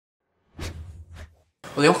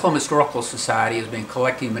Well, the Oklahoma Historical Society has been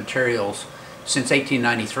collecting materials since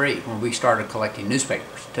 1893 when we started collecting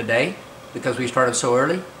newspapers. Today, because we started so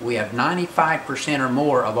early, we have 95% or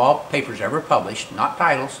more of all papers ever published, not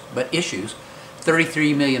titles, but issues,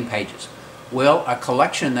 33 million pages. Well, a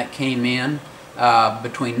collection that came in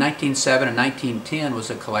between 1907 and 1910 was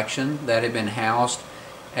a collection that had been housed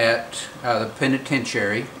at the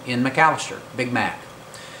penitentiary in McAlester, Big Mac.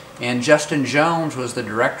 And Justin Jones was the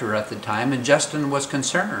director at the time, and Justin was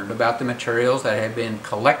concerned about the materials that had been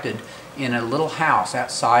collected in a little house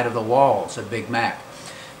outside of the walls of Big Mac.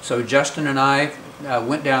 So Justin and I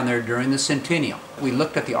went down there during the centennial. We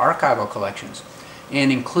looked at the archival collections,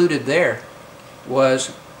 and included there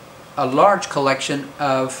was a large collection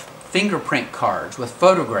of fingerprint cards with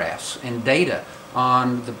photographs and data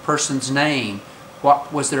on the person's name.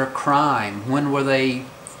 What was their crime? When were they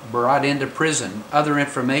brought into prison? Other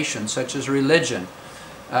information such as religion,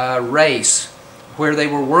 race, where they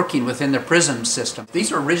were working within the prison system.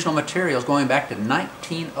 These are original materials going back to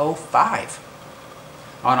 1905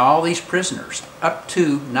 on all these prisoners up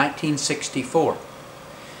to 1964.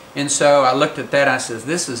 And so I looked at that and I said,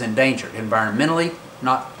 this is endangered. Environmentally,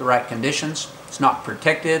 not the right conditions. It's not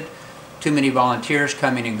protected. Too many volunteers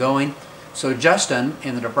coming and going. So Justin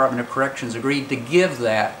and the Department of Corrections agreed to give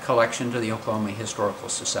that collection to the Oklahoma Historical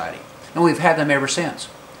Society. And we've had them ever since.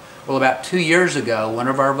 Well, about 2 years ago, one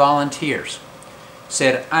of our volunteers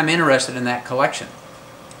said, I'm interested in that collection.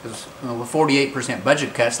 Because with 48%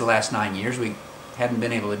 budget cuts the last 9 years, we hadn't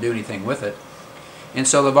been able to do anything with it. And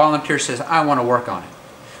so the volunteer says, I want to work on it.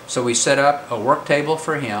 So we set up a work table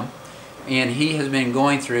for him, and he has been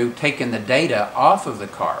going through, taking the data off of the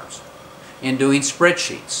cards and doing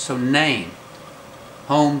spreadsheets. So name,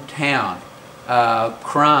 hometown,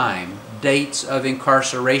 crime, dates of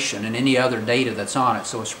incarceration, and any other data that's on it.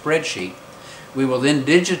 So a spreadsheet. We will then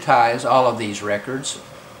digitize all of these records,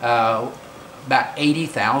 about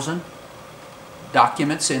 80,000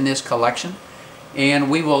 documents in this collection, and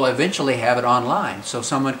we will eventually have it online. So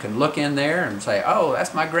someone can look in there and say, oh,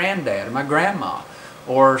 that's my granddad or my grandma,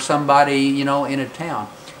 or somebody, you know, in a town.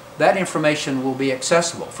 That information will be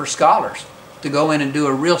accessible for scholars to go in and do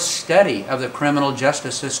a real study of the criminal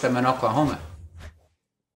justice system in Oklahoma.